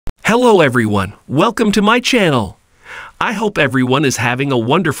Hello everyone, welcome to my channel. I hope everyone is having a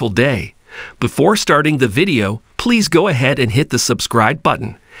wonderful day. Before starting the video, please go ahead and hit the subscribe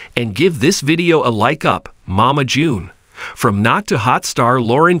button and give this video a like up, Mama June. From Not to Hot star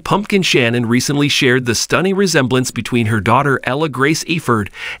Lauren Pumpkin Shannon recently shared the stunning resemblance between her daughter Ella Grace Eford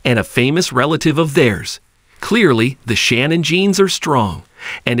and a famous relative of theirs. Clearly, the Shannon genes are strong,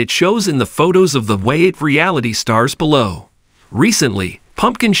 and it shows in the photos of the Way8 reality stars below. Recently,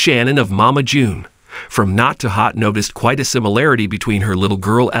 Pumpkin Shannon of Mama June from Not to Hot noticed quite a similarity between her little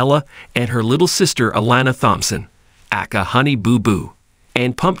girl Ella and her little sister Alana Thompson, aka Honey Boo Boo,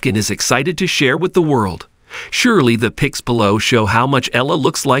 and Pumpkin is excited to share with the world. Surely the pics below show how much Ella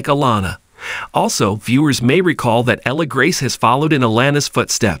looks like Alana. Also, viewers may recall that Ella Grace has followed in Alana's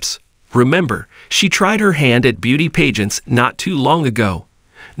footsteps. Remember, she tried her hand at beauty pageants not too long ago.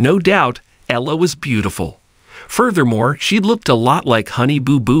 No doubt, Ella was beautiful. Furthermore, she looked a lot like Honey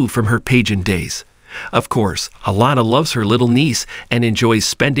Boo Boo from her pageant days. Of course, Alana loves her little niece and enjoys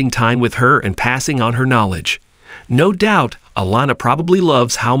spending time with her and passing on her knowledge. No doubt, Alana probably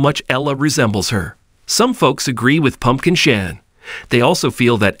loves how much Ella resembles her. Some folks agree with Pumpkin Shannon. They also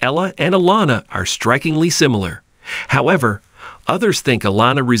feel that Ella and Alana are strikingly similar. However, others think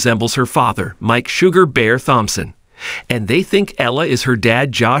Alana resembles her father, Mike Sugar Bear Thompson, and they think Ella is her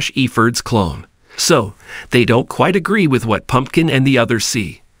dad Josh Eford's clone. So, they don't quite agree with what Pumpkin and the others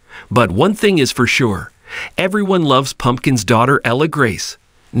see. But one thing is for sure, everyone loves Pumpkin's daughter Ella Grace.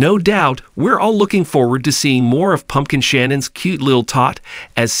 No doubt, we're all looking forward to seeing more of Pumpkin Shannon's cute little tot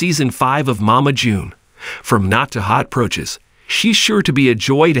as Season 5 of Mama June. From Not to Hot approaches, she's sure to be a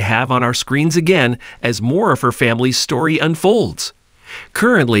joy to have on our screens again as more of her family's story unfolds.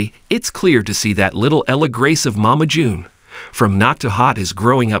 Currently, it's clear to see that little Ella Grace of Mama June from Not to Hot is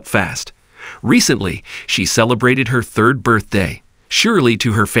growing up fast. Recently, she celebrated her 3rd birthday. Surely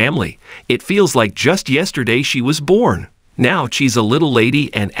to her family, it feels like just yesterday she was born. Now she's a little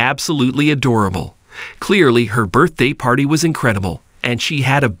lady and absolutely adorable. Clearly, her birthday party was incredible, and she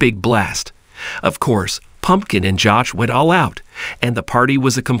had a big blast. Of course, Pumpkin and Josh went all out, and the party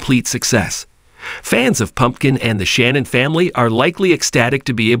was a complete success. Fans of Pumpkin and the Shannon family are likely ecstatic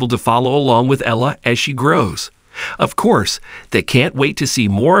to be able to follow along with Ella as she grows. Of course, they can't wait to see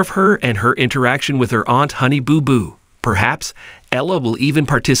more of her and her interaction with her aunt Honey Boo Boo. Perhaps Ella will even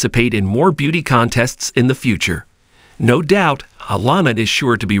participate in more beauty contests in the future. No doubt, Alana is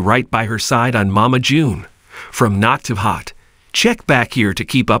sure to be right by her side on Mama June. From Not to Hot, check back here to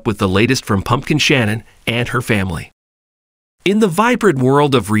keep up with the latest from Pumpkin Shannon and her family. In the vibrant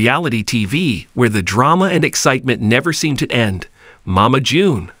world of reality TV, where the drama and excitement never seem to end, Mama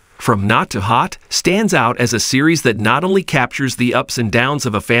June from Not to Hot stands out as a series that not only captures the ups and downs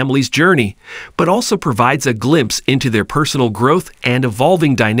of a family's journey, but also provides a glimpse into their personal growth and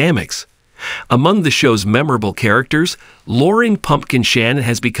evolving dynamics. Among the show's memorable characters, Lauren Pumpkin Shannon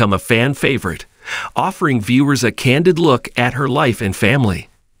has become a fan favorite, offering viewers a candid look at her life and family.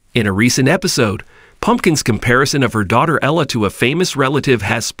 In a recent episode, Pumpkin's comparison of her daughter Ella to a famous relative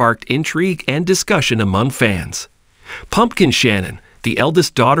has sparked intrigue and discussion among fans. Pumpkin Shannon, the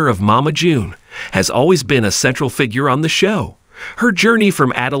eldest daughter of Mama June, has always been a central figure on the show. Her journey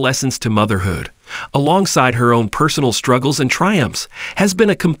from adolescence to motherhood, alongside her own personal struggles and triumphs, has been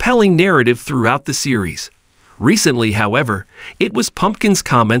a compelling narrative throughout the series. Recently, however, it was Pumpkin's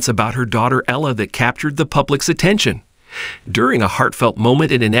comments about her daughter Ella that captured the public's attention. During a heartfelt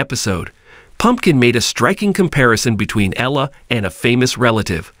moment in an episode, Pumpkin made a striking comparison between Ella and a famous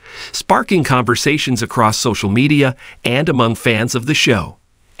relative, sparking conversations across social media and among fans of the show.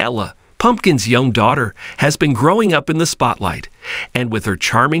 Ella, Pumpkin's young daughter, has been growing up in the spotlight, and with her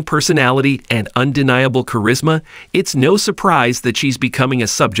charming personality and undeniable charisma, it's no surprise that she's becoming a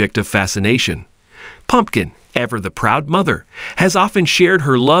subject of fascination. Pumpkin, ever the proud mother, has often shared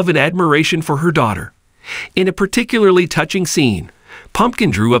her love and admiration for her daughter. In a particularly touching scene,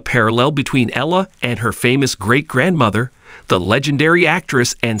 Pumpkin drew a parallel between Ella and her famous great-grandmother, the legendary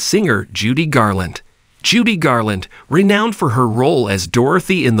actress and singer Judy Garland. Judy Garland, renowned for her role as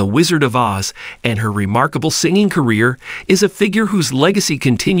Dorothy in The Wizard of Oz and her remarkable singing career, is a figure whose legacy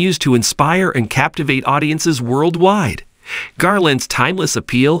continues to inspire and captivate audiences worldwide. Garland's timeless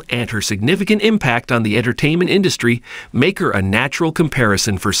appeal and her significant impact on the entertainment industry make her a natural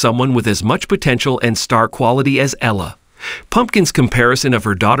comparison for someone with as much potential and star quality as Ella. Pumpkin's comparison of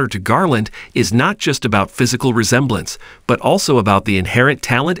her daughter to Garland is not just about physical resemblance, but also about the inherent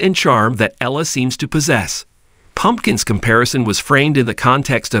talent and charm that Ella seems to possess. Pumpkin's comparison was framed in the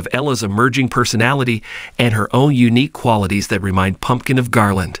context of Ella's emerging personality and her own unique qualities that remind Pumpkin of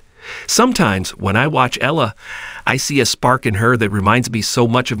Garland. Sometimes, when I watch Ella, I see a spark in her that reminds me so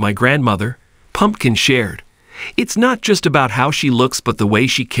much of my grandmother, Pumpkin shared. It's not just about how she looks, but the way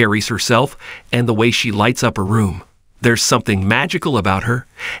she carries herself and the way she lights up a room. There's something magical about her,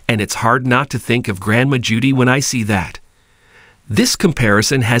 and it's hard not to think of Grandma Judy when I see that. This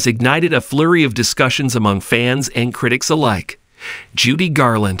comparison has ignited a flurry of discussions among fans and critics alike. Judy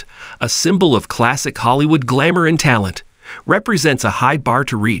Garland, a symbol of classic Hollywood glamour and talent, represents a high bar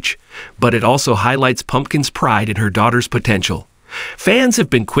to reach, but it also highlights Pumpkin's pride in her daughter's potential. Fans have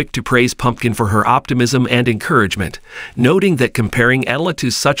been quick to praise Pumpkin for her optimism and encouragement, noting that comparing Ella to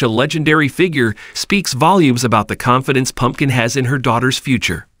such a legendary figure speaks volumes about the confidence Pumpkin has in her daughter's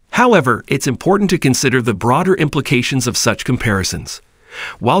future. However, it's important to consider the broader implications of such comparisons.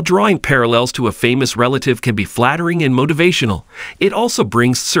 While drawing parallels to a famous relative can be flattering and motivational, it also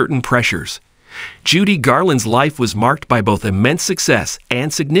brings certain pressures. Judy Garland's life was marked by both immense success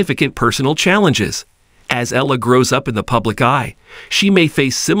and significant personal challenges. As Ella grows up in the public eye, she may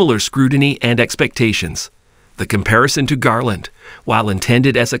face similar scrutiny and expectations. The comparison to Garland, while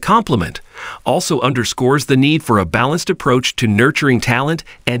intended as a compliment, also underscores the need for a balanced approach to nurturing talent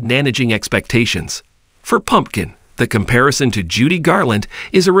and managing expectations. For Pumpkin, the comparison to Judy Garland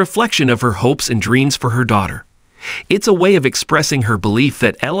is a reflection of her hopes and dreams for her daughter. It's a way of expressing her belief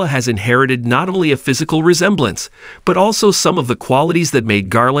that Ella has inherited not only a physical resemblance, but also some of the qualities that made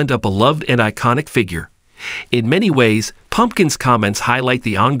Garland a beloved and iconic figure. In many ways, Pumpkin's comments highlight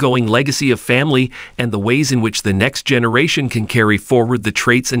the ongoing legacy of family and the ways in which the next generation can carry forward the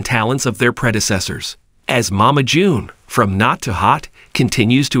traits and talents of their predecessors. As Mama June, from Not to Hot,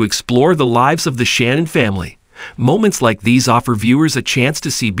 continues to explore the lives of the Shannon family, moments like these offer viewers a chance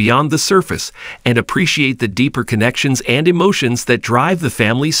to see beyond the surface and appreciate the deeper connections and emotions that drive the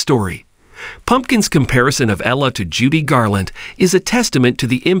family's story. Pumpkin's comparison of Ella to Judy Garland is a testament to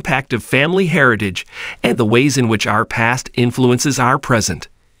the impact of family heritage and the ways in which our past influences our present.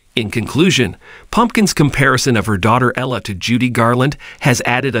 In conclusion, Pumpkin's comparison of her daughter Ella to Judy Garland has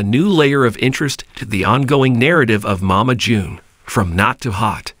added a new layer of interest to the ongoing narrative of Mama June, from Not to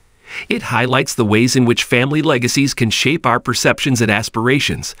Hot. It highlights the ways in which family legacies can shape our perceptions and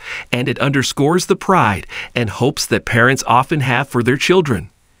aspirations, and it underscores the pride and hopes that parents often have for their children.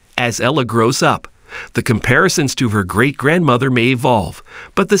 As Ella grows up, the comparisons to her great-grandmother may evolve,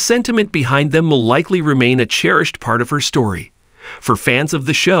 but the sentiment behind them will likely remain a cherished part of her story. For fans of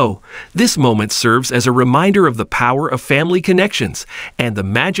the show, this moment serves as a reminder of the power of family connections and the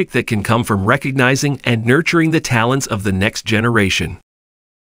magic that can come from recognizing and nurturing the talents of the next generation.